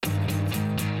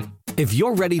If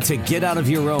you're ready to get out of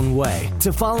your own way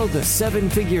to follow the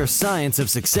seven-figure science of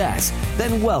success,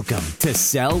 then welcome to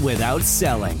Sell Without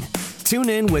Selling. Tune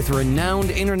in with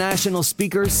renowned international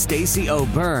speaker Stacey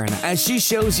O'Byrne as she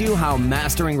shows you how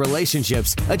mastering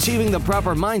relationships, achieving the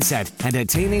proper mindset, and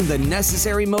attaining the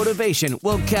necessary motivation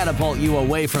will catapult you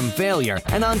away from failure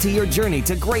and onto your journey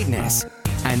to greatness.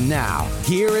 And now,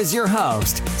 here is your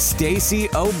host, Stacey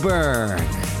O'Byrne.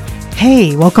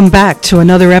 Hey, welcome back to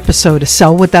another episode of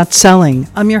Sell Without Selling.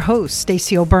 I'm your host,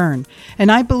 Stacey O'Byrne,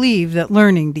 and I believe that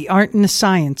learning the art and the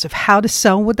science of how to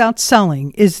sell without selling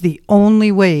is the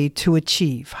only way to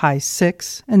achieve high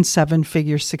 6- and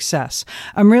 7-figure success.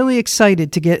 I'm really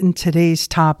excited to get into today's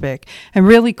topic. And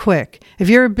really quick, if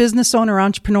you're a business owner,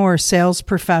 entrepreneur, sales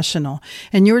professional,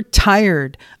 and you're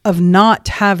tired of not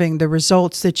having the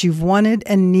results that you've wanted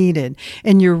and needed,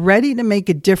 and you're ready to make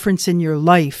a difference in your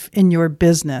life, in your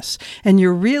business, and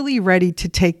you're really ready to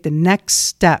take the next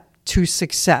step to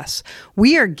success,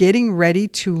 we are getting ready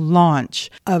to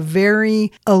launch a very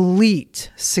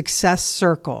elite success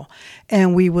circle.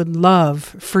 And we would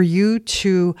love for you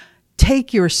to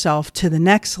take yourself to the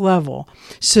next level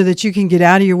so that you can get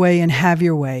out of your way and have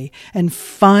your way and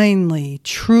finally,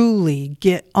 truly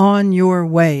get on your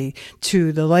way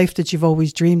to the life that you've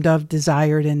always dreamed of,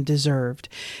 desired, and deserved.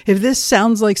 If this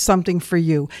sounds like something for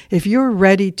you, if you're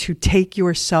ready to take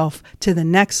yourself to the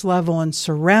next level and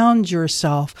surround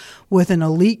yourself with an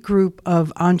elite group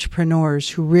of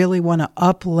entrepreneurs who really want to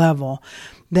up level,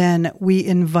 then we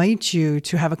invite you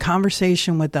to have a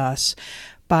conversation with us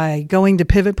by going to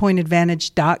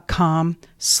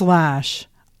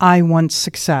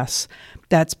pivotpointadvantage.com/I-want-success.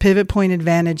 That's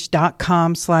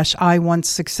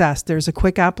pivotpointadvantage.com/I-want-success. There's a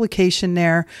quick application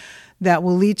there that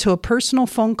will lead to a personal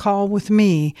phone call with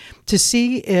me to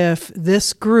see if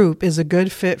this group is a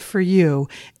good fit for you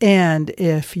and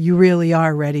if you really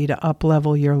are ready to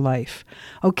up-level your life.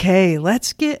 Okay,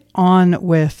 let's get on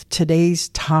with today's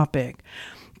topic,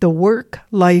 the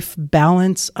work-life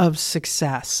balance of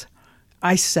success.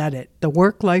 I said it, the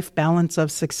work-life balance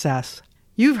of success.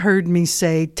 You've heard me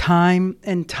say time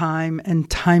and time and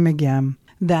time again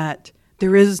that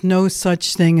there is no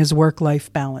such thing as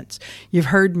work-life balance. You've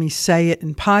heard me say it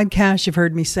in podcasts, you've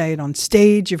heard me say it on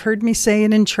stage, you've heard me say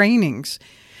it in trainings.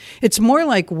 It's more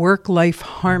like work-life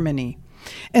harmony.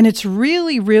 And it's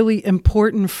really, really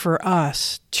important for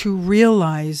us to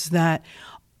realize that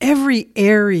every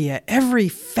area, every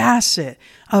facet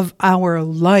of our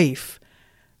life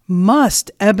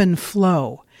must ebb and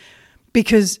flow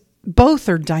because both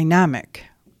are dynamic.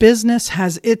 Business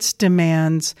has its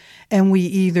demands and we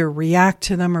either react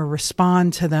to them or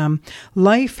respond to them.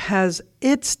 Life has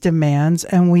its demands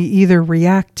and we either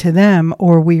react to them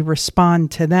or we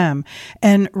respond to them.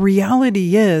 And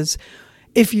reality is,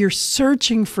 if you're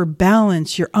searching for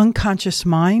balance, your unconscious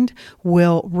mind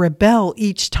will rebel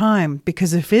each time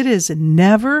because if it is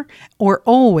never or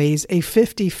always a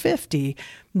 50-50,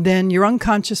 then your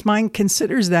unconscious mind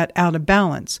considers that out of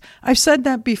balance. I've said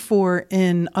that before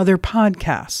in other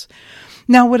podcasts.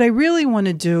 Now, what I really want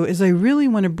to do is I really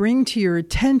want to bring to your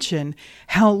attention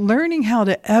how learning how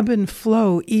to ebb and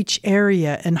flow each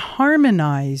area and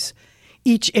harmonize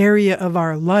each area of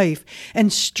our life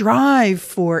and strive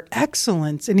for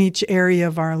excellence in each area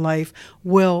of our life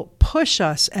will push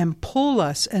us and pull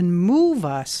us and move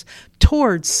us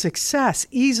towards success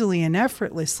easily and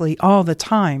effortlessly all the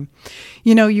time.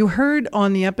 You know, you heard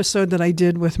on the episode that I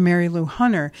did with Mary Lou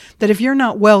Hunter that if you're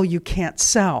not well, you can't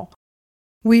sell.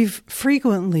 We've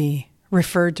frequently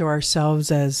referred to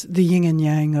ourselves as the yin and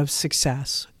yang of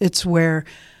success. It's where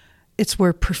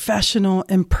professional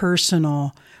and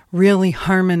personal really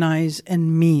harmonize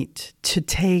and meet to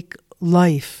take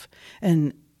life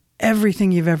and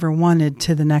everything you've ever wanted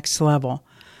to the next level.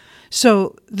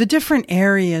 So the different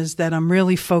areas that I'm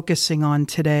really focusing on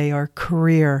today are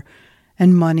career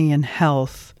and money and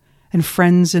health and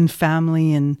friends and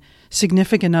family and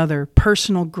significant other,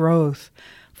 personal growth,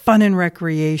 fun and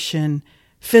recreation,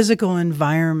 physical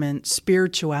environment,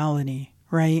 spirituality,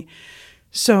 right?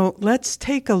 So let's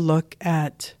take a look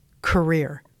at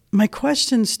career. My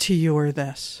questions to you are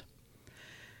this.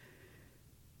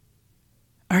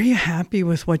 Are you happy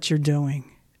with what you're doing?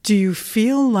 Do you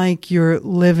feel like you're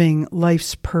living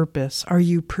life's purpose? Are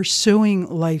you pursuing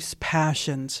life's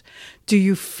passions? Do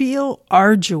you feel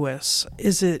arduous?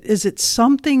 Is it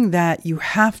something that you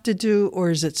have to do, or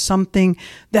is it something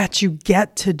that you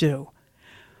get to do?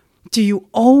 Do you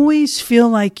always feel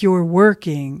like you're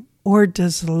working, or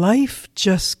does life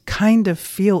just kind of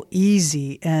feel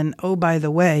easy and, oh, by the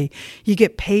way, you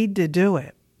get paid to do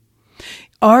it?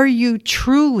 Are you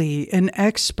truly an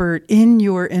expert in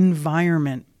your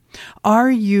environment?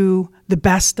 Are you the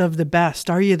best of the best?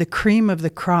 Are you the cream of the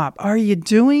crop? Are you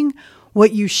doing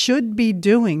what you should be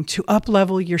doing to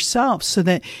up-level yourself so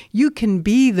that you can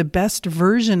be the best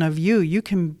version of you? You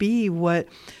can be what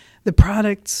the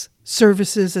products,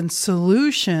 services, and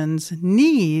solutions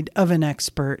need of an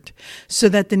expert so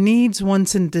that the needs,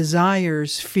 wants, and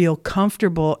desires feel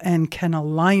comfortable and can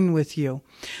align with you.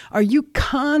 Are you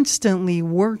constantly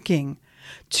working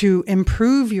to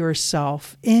improve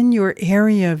yourself in your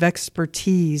area of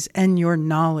expertise and your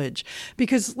knowledge?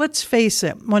 Because let's face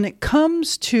it, when it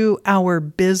comes to our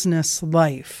business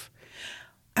life,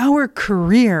 our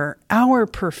career, our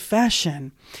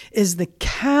profession is the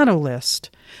catalyst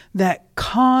that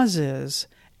causes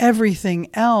everything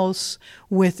else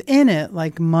within it,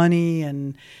 like money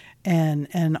and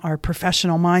our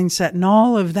professional mindset and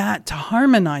all of that, to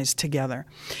harmonize together.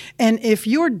 And if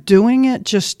you're doing it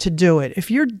just to do it,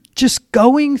 if you're just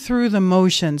going through the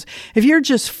motions, if you're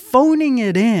just phoning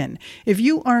it in, if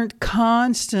you aren't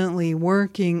constantly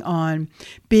working on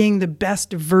being the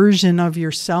best version of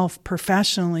yourself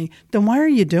professionally, then why are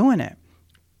you doing it?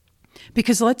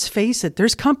 Because let's face it,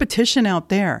 there's competition out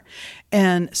there,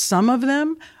 and some of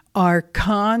them are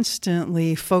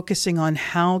constantly focusing on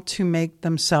how to make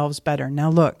themselves better. Now,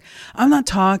 look, I'm not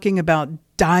talking about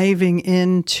diving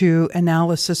into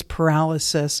analysis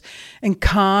paralysis and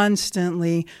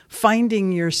constantly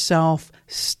finding yourself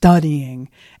studying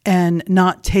and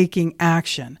not taking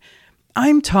action.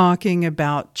 I'm talking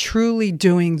about truly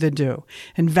doing the do,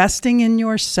 investing in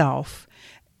yourself,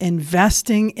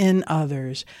 investing in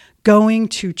others, going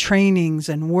to trainings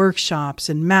and workshops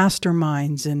and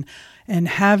masterminds and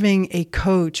having a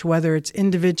coach, whether it's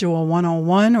individual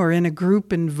one-on-one or in a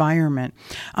group environment.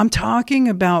 I'm talking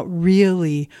about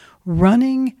really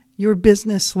running your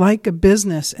business like a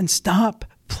business and stop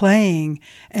playing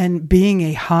and being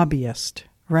a hobbyist,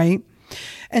 right?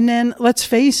 And then let's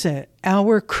face it,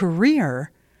 our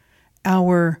career,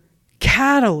 our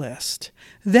catalyst,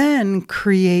 then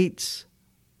creates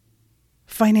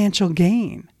financial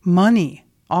gain, money,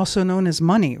 also known as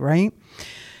money, right?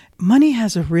 Money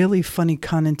has a really funny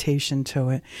connotation to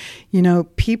it. You know,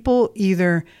 people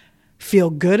either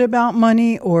feel good about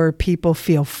money or people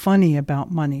feel funny about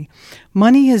money.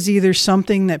 Money is either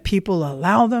something that people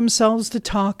allow themselves to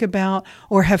talk about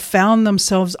or have found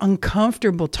themselves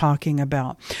uncomfortable talking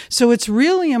about. So it's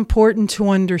really important to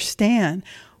understand,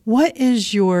 what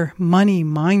is your money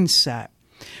mindset?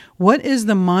 What is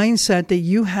the mindset that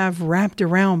you have wrapped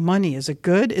around money? Is it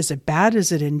good? Is it bad?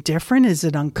 Is it indifferent? Is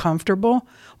it uncomfortable?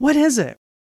 What is it?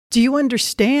 Do you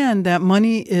understand that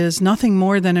money is nothing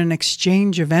more than an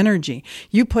exchange of energy?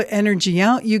 You put energy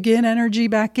out, you get energy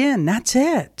back in. That's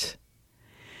it.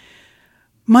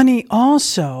 Money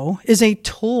also is a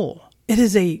tool. It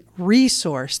is a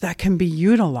resource that can be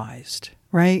utilized,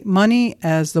 right? Money,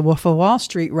 as the Wolf of Wall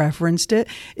Street referenced it,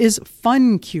 is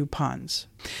fun coupons.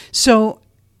 So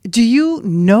do you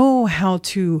know how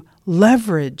to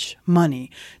leverage money?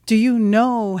 Do you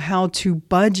know how to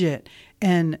budget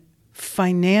and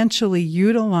financially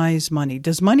utilize money?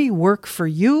 Does money work for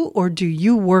you, or do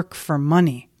you work for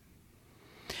money?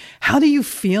 How do you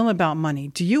feel about money?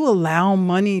 Do you allow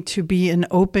money to be an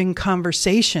open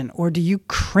conversation, or do you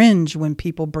cringe when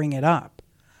people bring it up?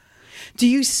 Do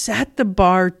you set the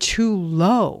bar too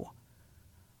low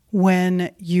when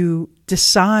you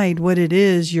decide what it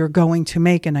is you're going to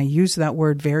make? And I use that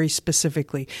word very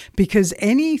specifically because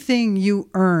anything you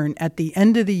earn at the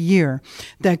end of the year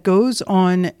that goes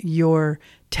on your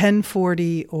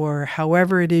 1040 or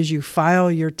however it is you file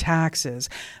your taxes,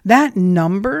 that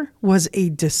number was a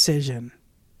decision.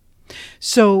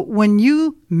 So when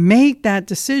you make that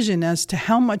decision as to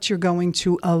how much you're going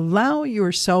to allow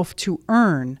yourself to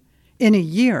earn in a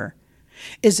year,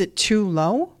 is it too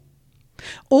low?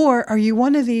 Or are you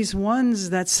one of these ones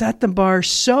that set the bar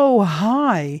so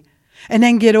high and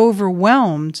then get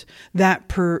overwhelmed that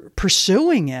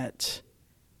pursuing it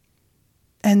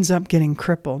ends up getting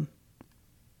crippled?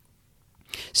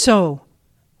 So,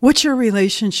 what's your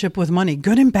relationship with money?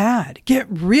 Good and bad. Get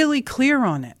really clear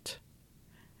on it.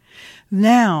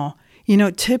 Now,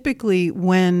 typically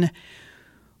when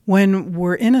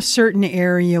we're in a certain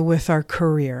area with our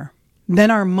career,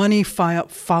 then our money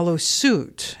follows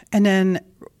suit. And then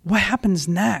what happens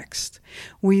next?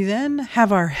 We then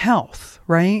have our health,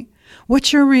 right?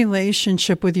 What's your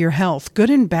relationship with your health? Good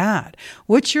and bad.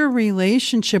 What's your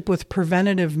relationship with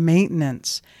preventative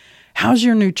maintenance? How's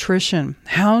your nutrition?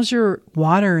 How's your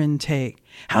water intake?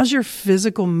 How's your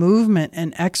physical movement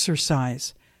and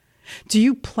exercise? Do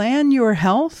you plan your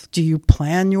health? Do you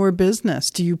plan your business?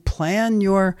 Do you plan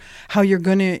how you're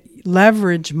going to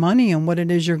leverage money and what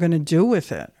it is you're going to do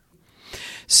with it?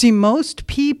 See, most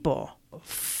people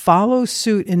follow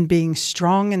suit in being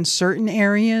strong in certain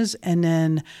areas and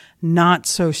then not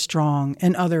so strong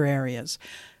in other areas.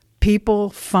 People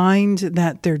find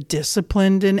that they're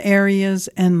disciplined in areas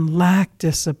and lack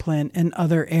discipline in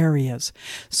other areas.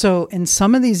 So in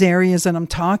some of these areas that I'm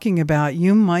talking about,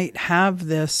 you might have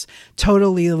this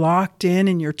totally locked in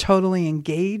and you're totally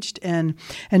engaged and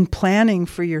planning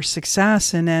for your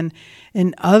success. And then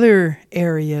in other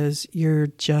areas, you're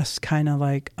just kind of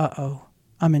like, uh-oh,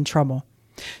 I'm in trouble.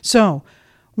 So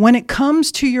when it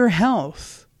comes to your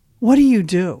health, what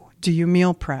do? Do you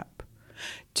meal prep?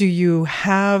 Do you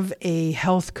have a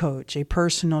health coach, a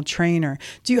personal trainer?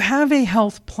 Do you have a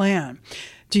health plan?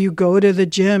 Do you go to the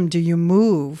gym? Do you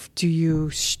move? Do you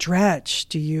stretch?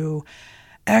 Do you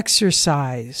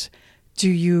exercise? Do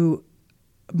you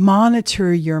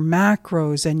monitor your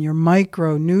macros and your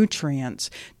micronutrients?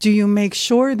 Do you make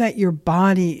sure that your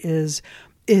body is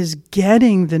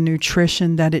getting the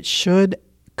nutrition that it should,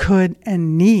 could,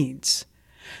 and needs?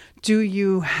 Do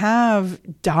you have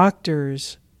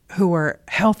doctors who are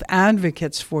health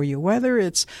advocates for you, whether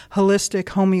it's holistic,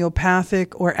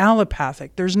 homeopathic, or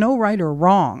allopathic? There's no right or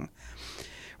wrong.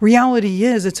 Reality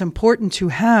is it's important to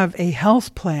have a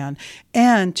health plan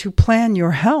and to plan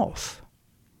your health.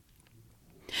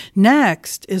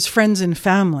 Next is friends and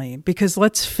family, because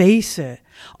let's face it,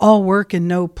 all work and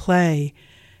no play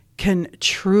can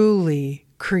truly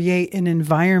create an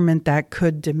environment that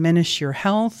could diminish your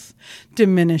health,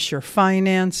 diminish your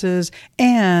finances,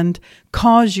 and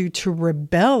cause you to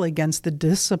rebel against the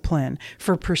discipline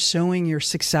for pursuing your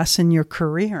success in your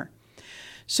career.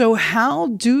 So how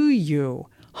do you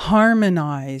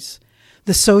harmonize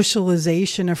the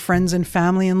socialization of friends and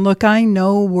family? And look, I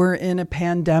know we're in a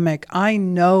pandemic. I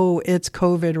know it's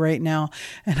COVID right now,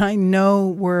 and I know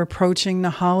we're approaching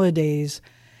the holidays.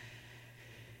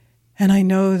 And I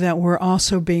know that we're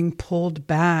also being pulled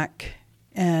back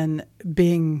and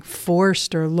being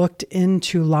forced or looked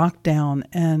into lockdown.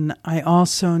 And I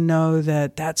also know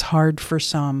that that's hard for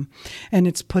some. And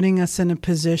it's putting us in a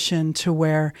position to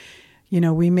where,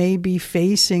 we may be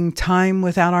facing time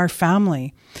without our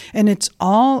family. And it's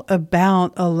all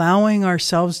about allowing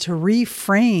ourselves to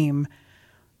reframe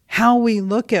how we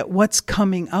look at what's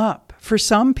coming up. For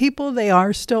some people, they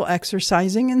are still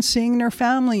exercising and seeing their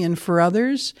family. And for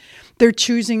others, they're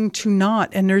choosing to not.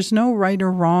 And there's no right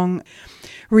or wrong.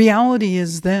 Reality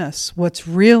is this. What's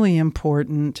really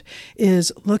important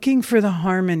is looking for the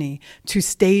harmony to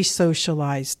stay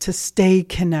socialized, to stay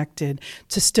connected,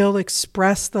 to still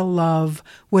express the love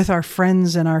with our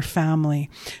friends and our family,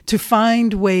 to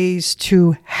find ways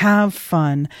to have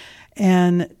fun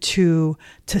and to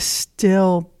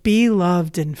still be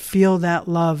loved and feel that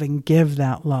love and give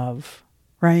that love,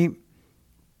 right?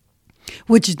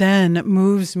 Which then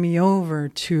moves me over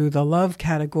to the love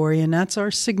category, and that's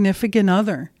our significant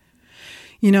other.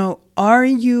 Are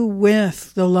you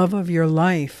with the love of your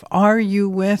life? Are you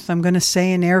with, I'm going to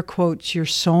say in air quotes, your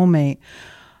soulmate?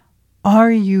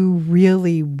 Are you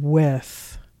really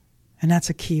with, and that's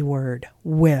a key word,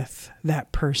 with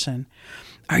that person?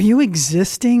 Are you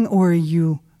existing or are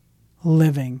you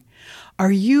living?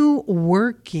 Are you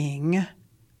working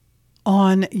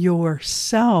on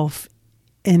yourself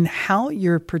and how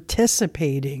you're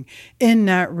participating in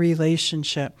that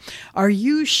relationship? Are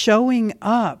you showing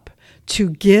up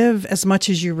to give as much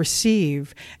as you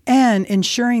receive and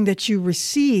ensuring that you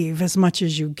receive as much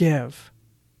as you give?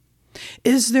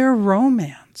 Is there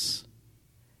romance?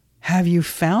 Have you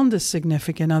found a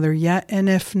significant other yet? And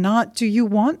if not, do you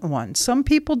want one? Some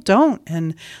people don't.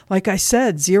 And like I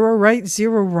said, 0 right,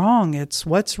 0 wrong. It's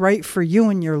what's right for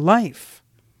you in your life.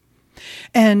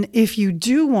 And if you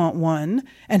do want one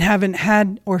and haven't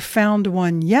had or found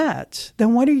one yet,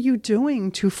 then what are you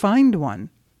doing to find one?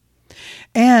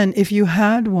 And if you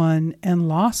had one and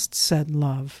lost said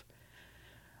love,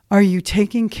 are you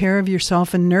taking care of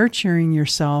yourself and nurturing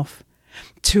yourself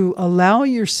to allow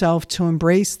yourself to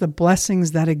embrace the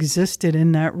blessings that existed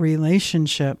in that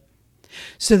relationship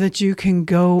so that you can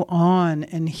go on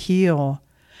and heal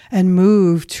and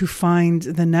move to find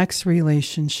the next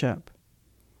relationship?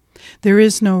 There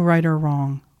is no right or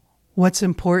wrong. What's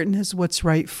important is what's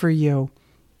right for you.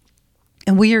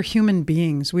 And we are human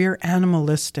beings. We are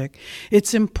animalistic.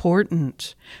 It's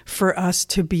important for us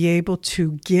to be able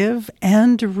to give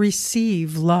and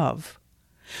receive love,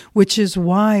 which is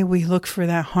why we look for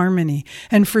that harmony.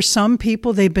 And for some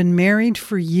people, they've been married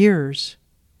for years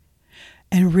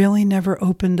and really never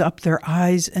opened up their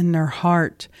eyes and their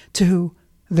heart to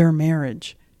their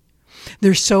marriage.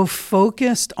 They're so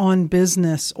focused on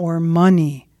business or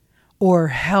money or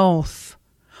health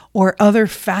or other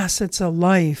facets of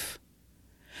life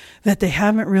that they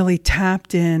haven't really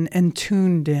tapped in and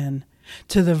tuned in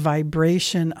to the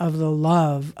vibration of the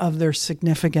love of their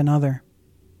significant other.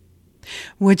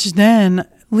 Which then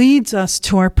leads us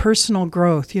to our personal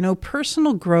growth. You know,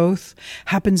 personal growth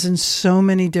happens in so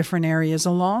many different areas,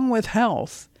 along with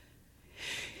health.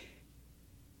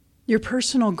 Your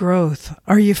personal growth,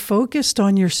 are you focused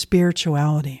on your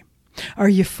spirituality? Are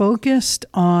you focused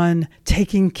on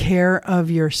taking care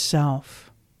of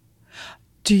yourself?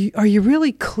 Are you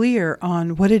really clear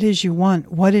on what it is you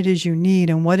want, what it is you need,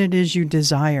 and what it is you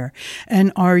desire?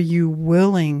 And are you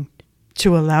willing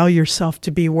to allow yourself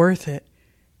to be worth it,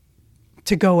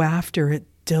 to go after it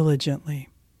diligently?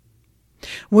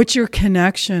 What's your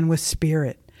connection with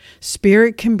spirit?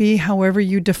 Spirit can be however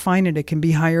you define it. It can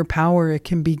be higher power. It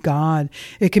can be God.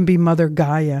 It can be Mother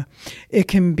Gaia. It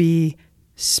can be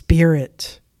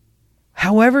spirit.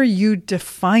 However you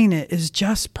define it is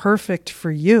just perfect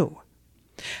for you.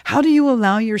 How do you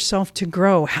allow yourself to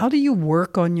grow? How do you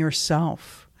work on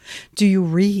yourself? Do you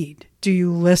read? Do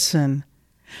you listen?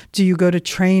 Do you go to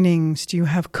trainings? Do you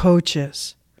have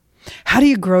coaches? How do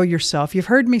you grow yourself? You've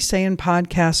heard me say in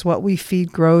podcasts, what we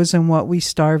feed grows and what we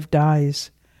starve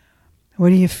dies.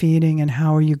 What are you feeding and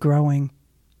how are you growing?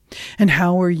 And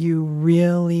how are you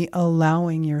really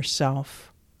allowing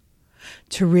yourself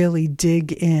to really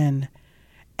dig in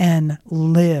and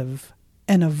live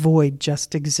and avoid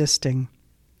just existing?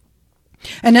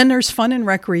 And then there's fun and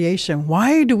recreation.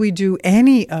 Why do we do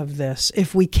any of this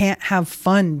if we can't have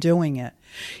fun doing it?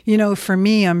 You know, for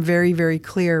me, I'm very, very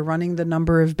clear running the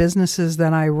number of businesses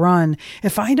that I run.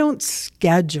 If I don't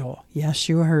schedule, yes,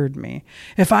 you heard me.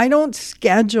 If I don't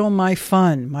schedule my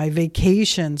fun, my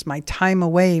vacations, my time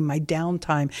away, my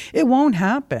downtime, it won't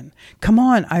happen. Come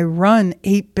on, I run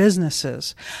 8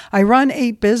 businesses. I run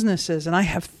 8 businesses and I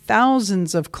have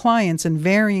thousands of clients in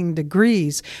varying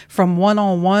degrees, from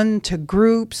one-on-one to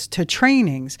groups to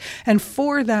trainings. And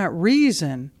for that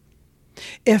reason,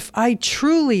 if I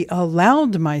truly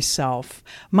allowed myself,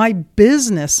 my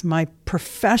business, my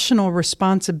professional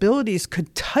responsibilities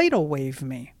could tidal wave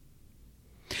me.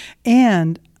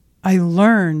 And I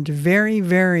learned very,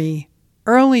 very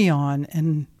early on,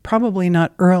 and probably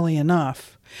not early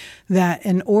enough, that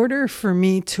in order for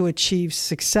me to achieve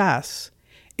success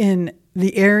in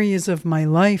the areas of my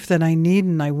life that I need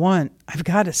and I want, I've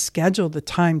got to schedule the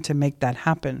time to make that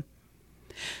happen.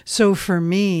 So for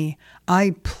me,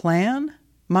 I plan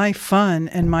my fun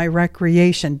and my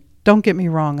recreation. Don't get me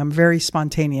wrong, I'm very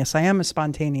spontaneous. I am a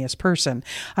spontaneous person.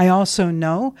 I also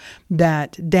know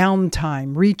that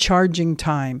downtime, recharging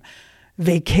time,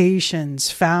 vacations,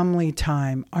 family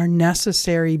time are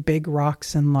necessary big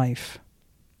rocks in life.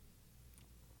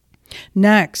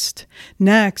 Next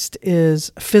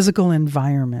is physical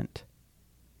environment.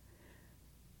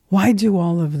 Why do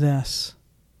all of this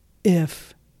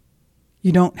if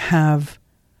you don't have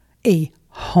a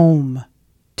home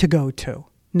to go to?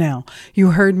 Now,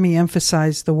 you heard me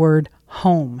emphasize the word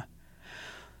home.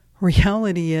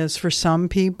 Reality is, for some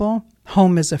people,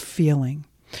 home is a feeling.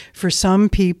 For some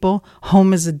people,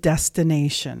 home is a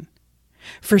destination.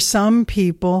 For some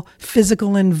people,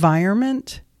 physical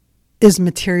environment is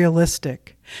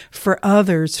materialistic. For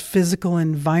others, physical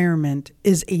environment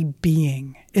is a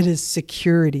being. It is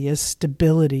security, is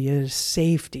stability, it is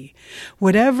safety.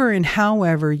 Whatever and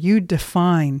however you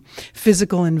define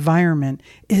physical environment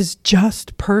is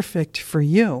just perfect for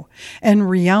you. And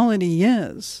reality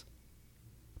is,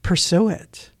 pursue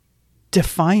it,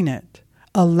 define it,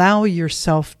 allow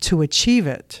yourself to achieve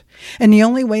it. And the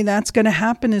only way that's going to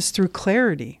happen is through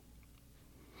clarity.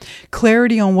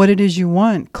 Clarity on what it is you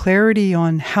want, clarity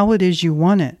on how it is you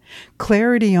want it,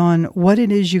 clarity on what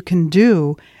it is you can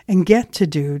do and get to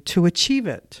do to achieve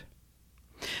it.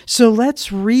 So let's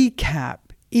recap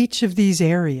each of these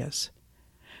areas: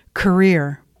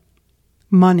 career,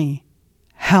 money,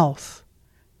 health,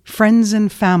 friends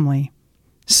and family,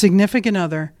 significant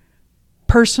other,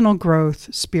 personal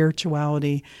growth,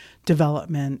 spirituality,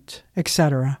 development,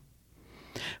 etc.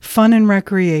 Fun and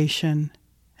recreation,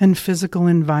 and physical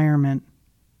environment.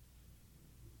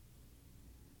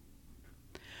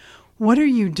 What are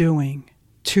you doing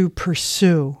to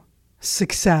pursue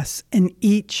success in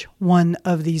each one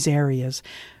of these areas?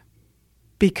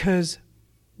 Because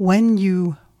when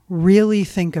you really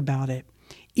think about it,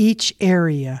 each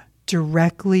area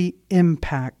directly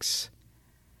impacts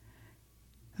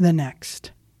the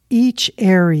next. Each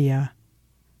area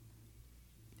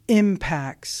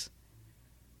impacts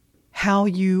how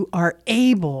you are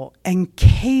able and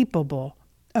capable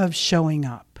of showing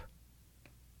up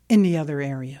in the other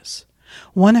areas.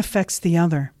 One affects the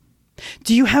other.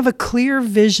 Do you have a clear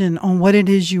vision on what it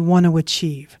is you want to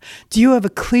achieve? Do you have a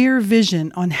clear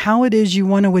vision on how it is you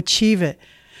want to achieve it?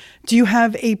 Do you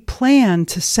have a plan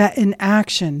to set in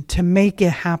action to make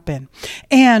it happen?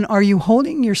 And are you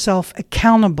holding yourself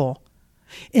accountable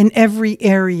in every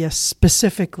area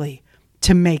specifically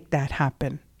to make that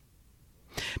happen?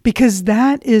 Because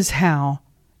that is how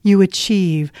you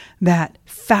achieve that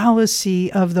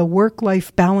fallacy of the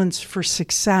work-life balance for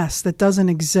success that doesn't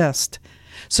exist.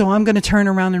 So I'm going to turn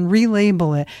around and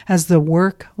relabel it as the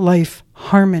work-life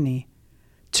harmony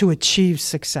to achieve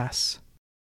success.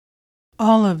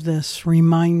 All of this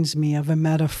reminds me of a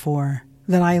metaphor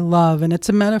that I love, and it's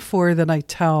a metaphor that I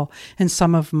tell in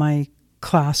some of my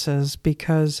classes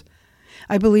because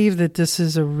I believe that this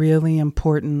is a really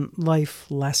important life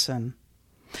lesson.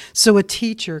 So a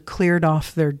teacher cleared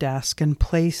off their desk and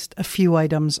placed a few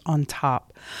items on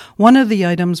top. One of the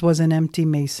items was an empty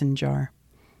mason jar.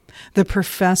 The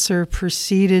professor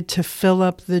proceeded to fill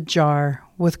up the jar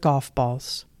with golf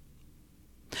balls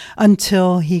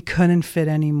until he couldn't fit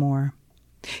any more.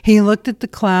 He looked at the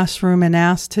classroom and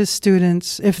asked his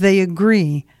students if they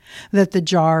agree that the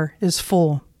jar is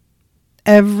full.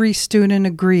 Every student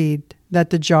agreed that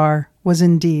the jar was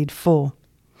indeed full.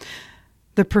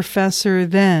 The professor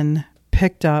then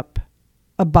picked up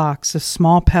a box of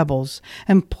small pebbles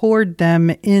and poured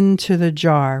them into the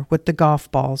jar with the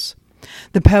golf balls.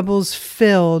 The pebbles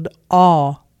filled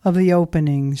all of the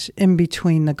openings in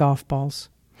between the golf balls.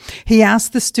 He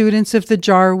asked the students if the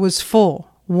jar was full.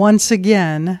 Once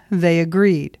again, they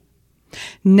agreed.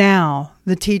 Now,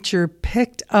 the teacher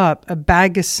picked up a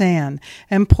bag of sand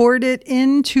and poured it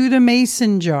into the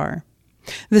mason jar.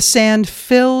 The sand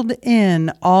filled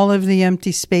in all of the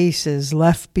empty spaces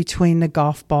left between the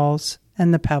golf balls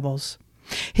and the pebbles.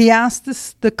 He asked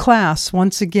the class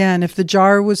once again if the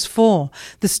jar was full.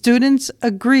 The students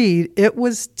agreed it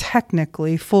was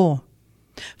technically full.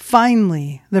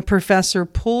 Finally, the professor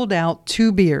pulled out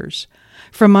 2 beers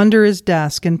from under his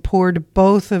desk and poured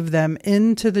both of them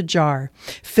into the jar,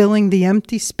 filling the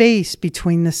empty space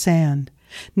between the sand.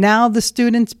 Now the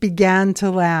students began to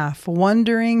laugh,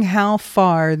 wondering how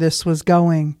far this was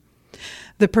going.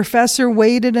 The professor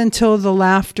waited until the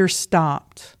laughter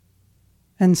stopped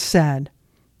and said,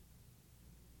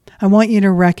 I want you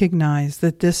to recognize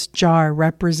that this jar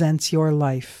represents your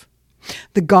life.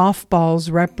 The golf balls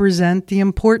represent the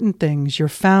important things, your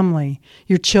family,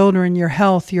 your children, your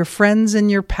health, your friends, and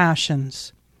your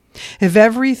passions. If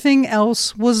everything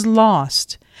else was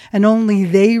lost and only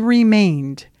they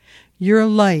remained, your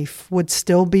life would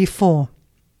still be full.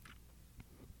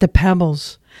 The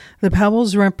pebbles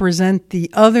represent the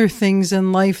other things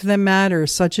in life that matter,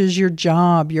 such as your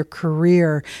job, your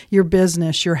career, your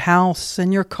business, your house,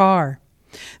 and your car.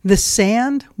 The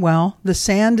sand, well, the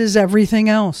sand is everything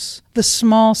else, the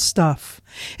small stuff.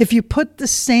 If you put the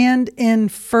sand in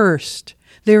first,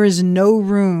 there is no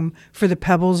room for the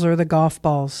pebbles or the golf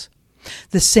balls.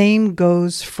 The same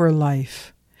goes for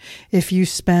life. If you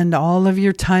spend all of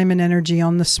your time and energy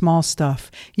on the small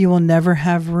stuff, you will never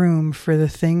have room for the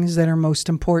things that are most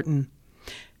important.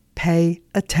 Pay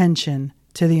attention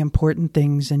to the important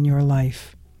things in your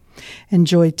life.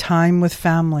 Enjoy time with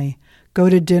family. Go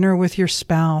to dinner with your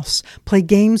spouse. Play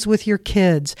games with your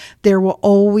kids. There will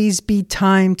always be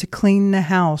time to clean the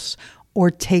house or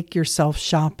take yourself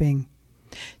shopping.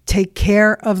 Take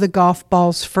care of the golf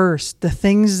balls first, the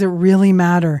things that really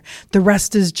matter. The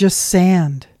rest is just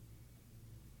sand.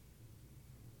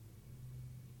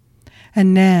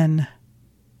 And then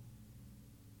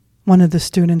one of the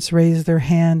students raised their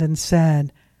hand and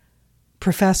said,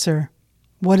 Professor,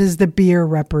 what does the beer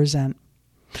represent?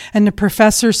 And the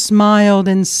professor smiled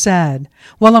and said,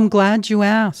 well, I'm glad you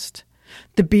asked.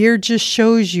 The beer just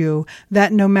shows you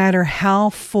that no matter how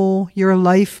full your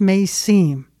life may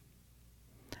seem,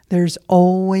 there's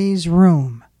always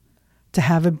room to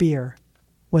have a beer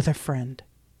with a friend.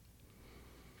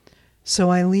 So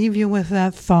I leave you with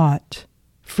that thought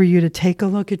for you to take a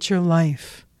look at your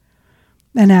life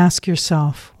and ask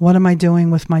yourself, what am I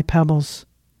doing with my pebbles?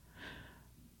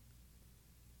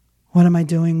 What am I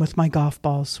doing with my golf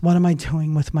balls? What am I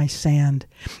doing with my sand?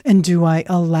 And do I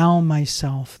allow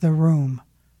myself the room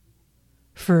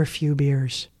for a few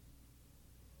beers?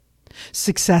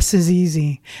 Success is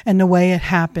easy, and the way it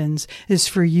happens is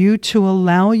for you to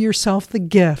allow yourself the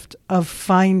gift of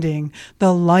finding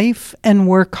the life and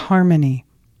work harmony,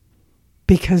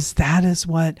 because that is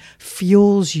what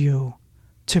fuels you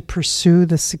to pursue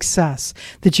the success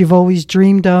that you've always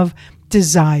dreamed of,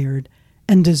 desired,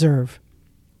 and deserve.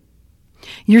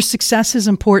 Your success is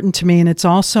important to me, and it's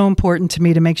also important to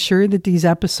me to make sure that these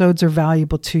episodes are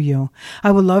valuable to you.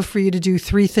 I would love for you to do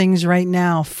 3 things right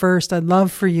now. First, I'd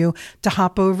love for you to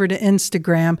hop over to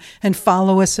Instagram and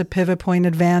follow us at Pivot Point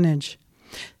Advantage.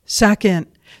 Second,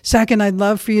 I'd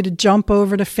love for you to jump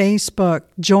over to Facebook,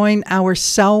 join our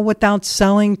Sell Without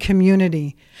Selling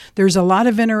community. There's a lot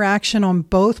of interaction on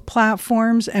both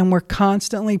platforms, and we're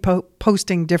constantly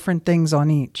posting different things on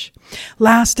each.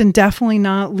 Last and definitely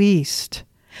not least,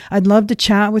 I'd love to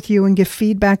chat with you and give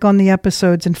feedback on the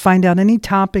episodes and find out any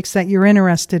topics that you're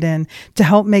interested in to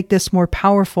help make this more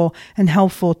powerful and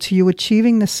helpful to you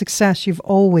achieving the success you've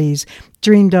always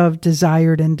dreamed of,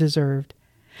 desired, and deserved.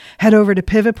 Head over to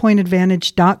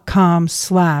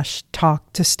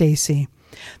pivotpointadvantage.com/talk to Stacy.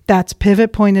 That's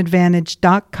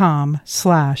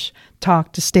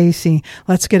pivotpointadvantage.com/talk to Stacy.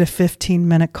 Let's get a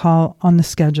 15-minute call on the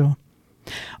schedule.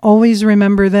 Always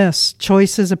remember this: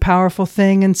 choice is a powerful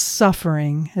thing and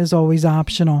suffering is always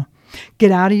optional.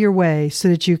 Get out of your way so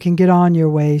that you can get on your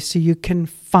way, so you can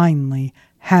finally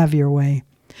have your way.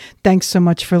 Thanks so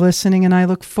much for listening, and I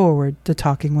look forward to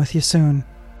talking with you soon.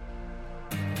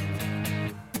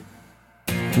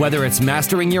 Whether it's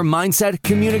mastering your mindset,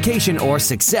 communication, or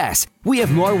success, we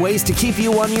have more ways to keep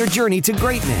you on your journey to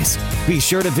greatness. Be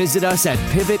sure to visit us at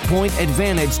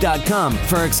pivotpointadvantage.com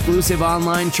for exclusive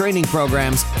online training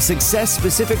programs,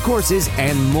 success-specific courses,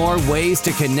 and more ways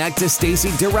to connect to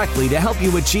Stacy directly to help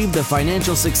you achieve the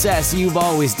financial success you've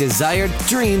always desired,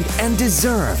 dreamed, and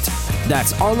deserved.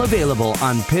 That's all available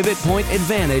on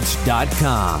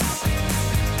pivotpointadvantage.com.